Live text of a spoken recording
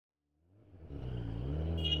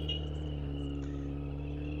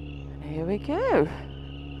Here we go.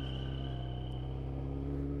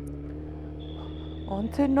 On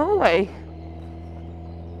to Norway.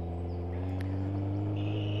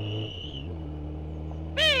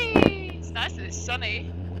 Whee! It's nice that it's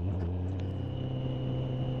sunny.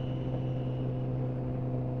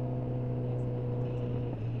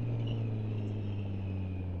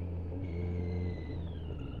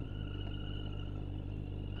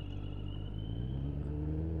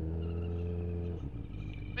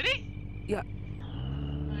 Ready? Yeah.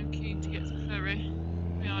 I'm keen to get to the ferry.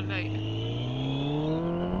 We are late.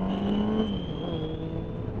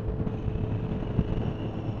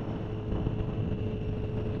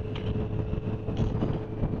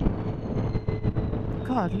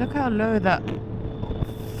 God, look how low that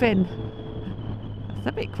fin. That's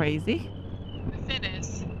a bit crazy. The fin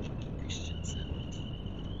is Kristiansand.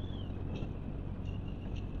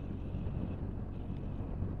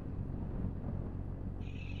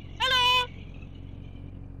 Hello!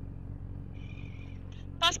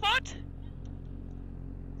 Passport?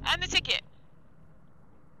 And the ticket.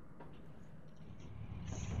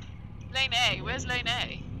 Lane A. Where's lane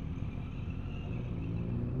A?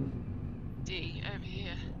 D. Over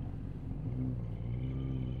here.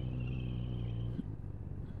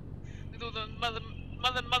 With all the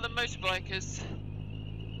mother motorbikers.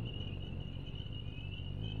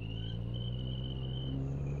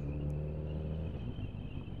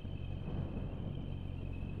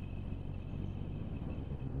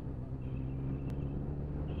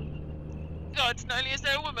 God, not only is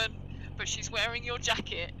there a woman, but she's wearing your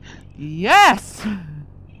jacket. Yes!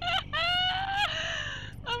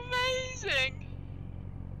 Amazing!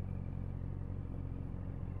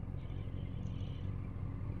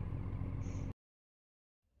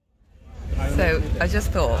 So I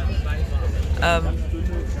just thought,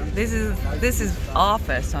 this is our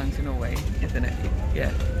first time to Norway, isn't it?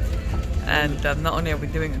 Yeah. And not only are we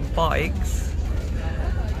doing it bikes,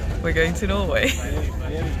 we're going to Norway.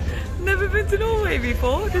 Never been to Norway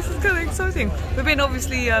before. This is kind of exciting. We've been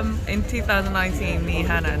obviously in 2019. Me,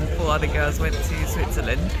 Hannah, and 4 other girls went to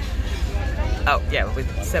Switzerland. Oh yeah, with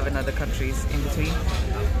 7 other countries in between.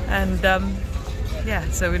 And yeah,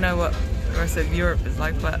 so we know what the rest of Europe is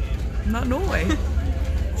like, but not Norway.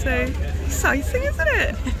 So exciting, isn't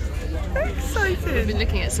it? Very exciting. We've been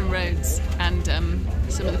looking at some roads and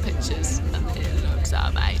some of the pictures, and it looks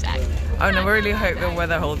amazing. Oh no, we really hope the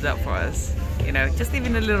weather holds up for us. You know, just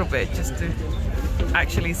even a little bit, just to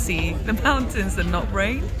actually see the mountains and not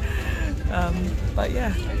rain. But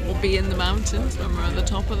yeah. We'll be in the mountains when we're at the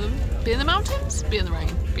top of them. Be in the mountains, be in the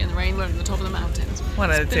rain. Be in the rain, we're at the top of the mountains.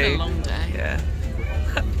 One of the two. It's been a long day. Yeah.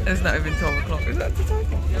 It's not even 12 o'clock, is that the time?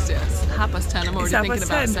 It's 10:30. I'm already thinking about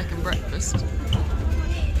 10. a second breakfast.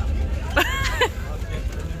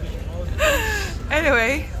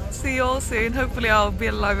 Anyway, see you all soon. Hopefully I'll be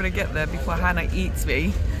alive when I get there before Hannah eats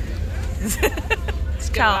me. It's gonna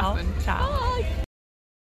Ciao. happen. Ciao. Bye.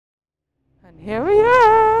 And here we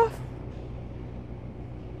are.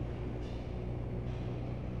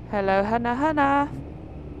 Hello, Hannah.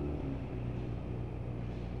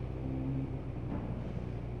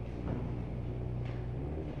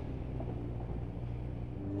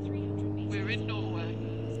 We're in Norway.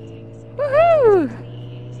 Woohoo!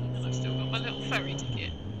 And I've still got my little ferry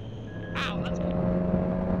ticket. Ow, that's good.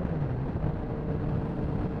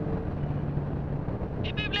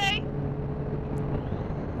 Hey, Boobly!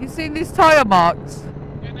 You seen these tyre marks?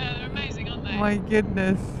 You know, they're amazing, aren't they? My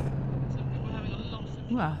goodness. Some people are having a lot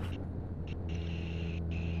of Wow.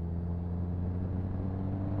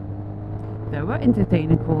 There were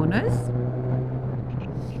entertaining corners.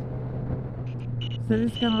 So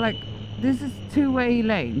this is kind of like, this is two-way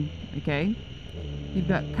lane, okay? You've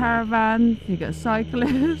got caravans, you've got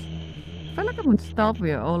cyclists. I feel like I'm on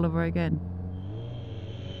Stabia all over again.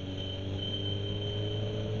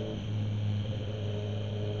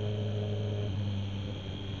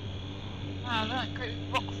 Wow, that great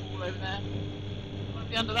rock fall over there. You want to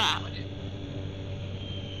be under that, would you?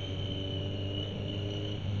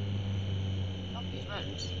 Love these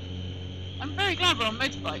roads. I'm very glad we're on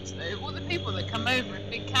motorbikes though. All the people that come over in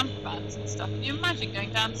big camper vans and stuff. Can you imagine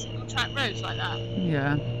going down single track roads like that?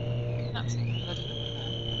 Yeah. You can absolutely bloody look at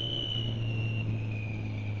that.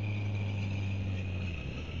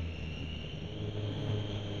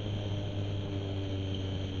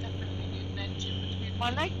 Definitely need an engine between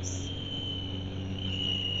my legs.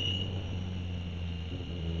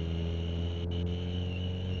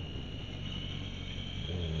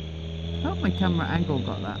 I hope my camera angle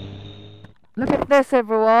got that. Look at this,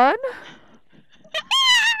 everyone.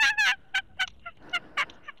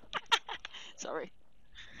 Sorry.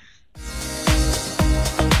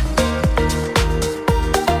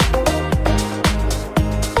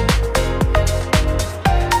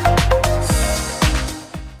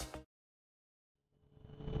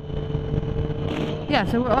 yeah,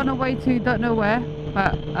 so we're on our way to don't know where,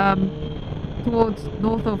 but towards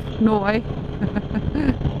north of Norway.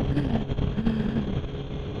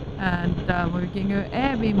 And we're getting an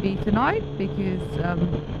Airbnb tonight because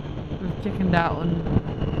we've chickened out on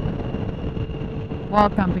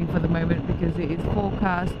wild camping for the moment because it is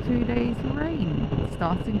forecast 2 days rain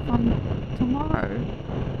starting from tomorrow.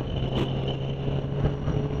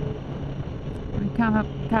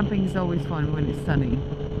 Camping is always fun when it's sunny,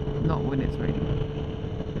 not when it's raining.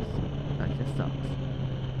 That just sucks.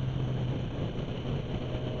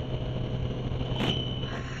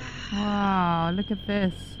 Wow, look at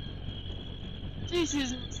this. This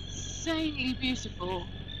is insanely beautiful.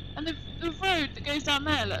 And the road that goes down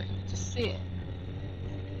there, look, you can just see it.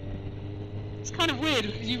 It's kind of weird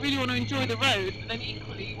because you really want to enjoy the road, but then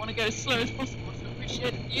equally you want to go as slow as possible to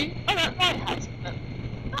appreciate the view. Oh, that lighthouse, look.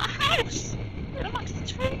 That house! Right amongst the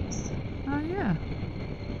trees. Oh, yeah.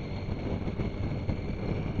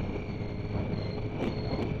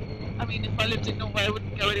 I mean, if I lived in Norway, I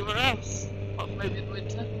wouldn't go anywhere else, apart from maybe in the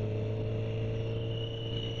winter.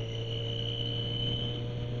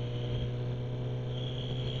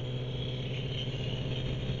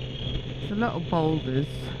 There's a lot of boulders.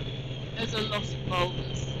 There's a lot of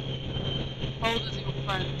boulders. Boulders are your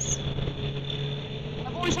friends.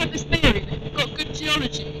 I've always had this theory that if you've got good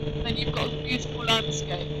geology, then you've got a beautiful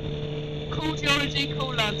landscape. Cool geology,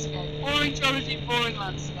 cool landscape. Boring geology, boring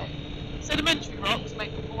landscape. Sedimentary rocks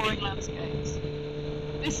make for boring landscapes.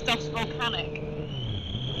 This stuff's volcanic.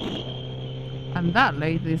 And that,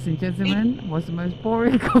 ladies and gentlemen, was the most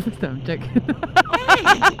boring conversation. I'm joking.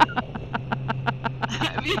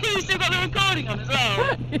 Have you still got the recording on as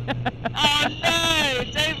well? Yeah. Oh no,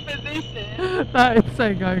 don't put this in. That is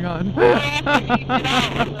so going on. Oh, I have to keep it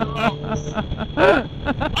out of the rocks.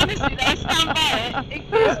 Honestly, though, stand by it.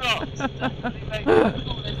 Igneous rocks definitely make the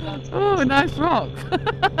coolest landscapes. Oh, nice rocks.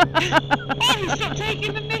 Oh, stop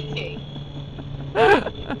taking the mickey. I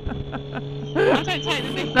don't take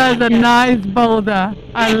the mickey. That is a nice boulder.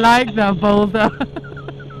 I like that boulder.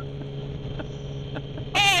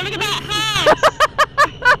 Oh, look at that house!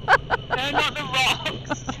 No, not the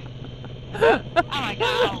rocks. Oh my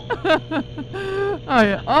god. Oh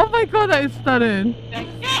yeah. Oh my god, that is stunning.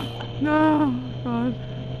 Yeah. No, god.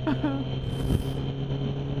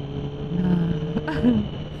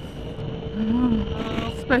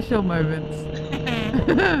 Special moments.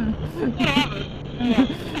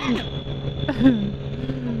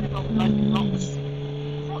 Rocks.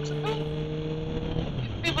 Rocks are cool.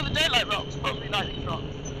 People that don't like rocks probably like these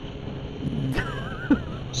rocks.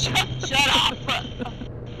 Shut up!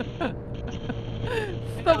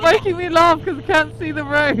 Stop making me laugh because I can't see the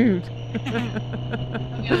road. I'm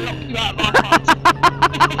gonna lock you out of my heart.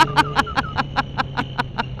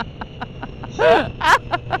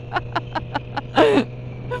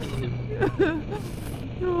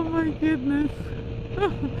 Oh my goodness.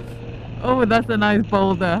 Oh, that's a nice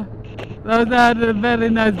boulder. That was a very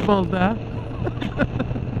nice boulder.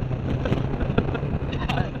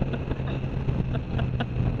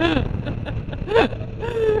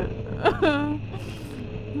 Oh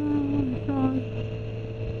my god.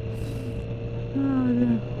 Oh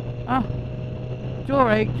dear. Ah, jaw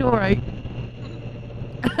ache, jaw ache.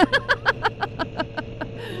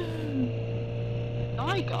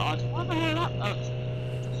 My god, why the hell that looks?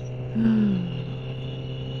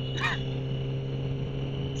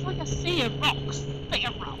 It's like a sea of rocks. Big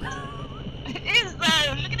of rocks. It is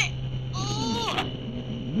though, look at it!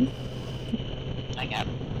 Ooh. Like a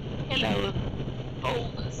pillow of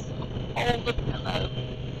boulders. A boulder pillow.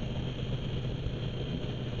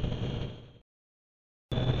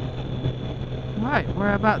 Right,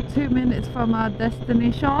 we're about 2 minutes from our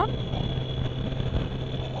destination.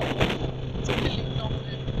 It's a really long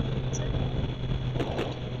move.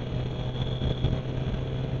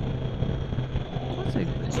 What's it?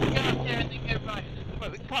 So we go up here and then go right, and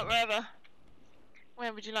then we can park wherever.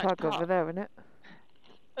 Where would you like to park? over there, innit?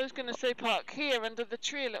 I was going to say park here under the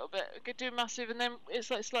tree a little bit. We could do massive and then it's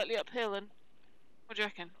like slightly uphill and... What do you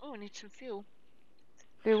reckon? Oh, we need some fuel.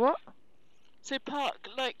 Do what? So park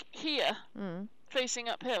like here, facing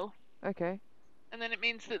uphill. Okay, And then it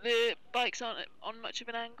means that the bikes aren't on much of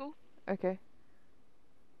an angle. okay.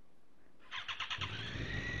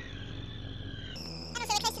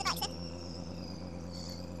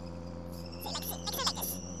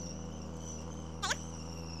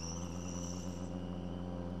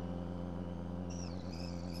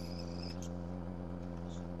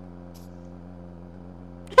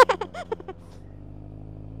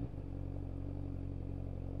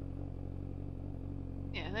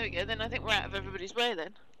 Yeah, there we go. Then I think we're out of everybody's way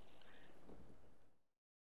then.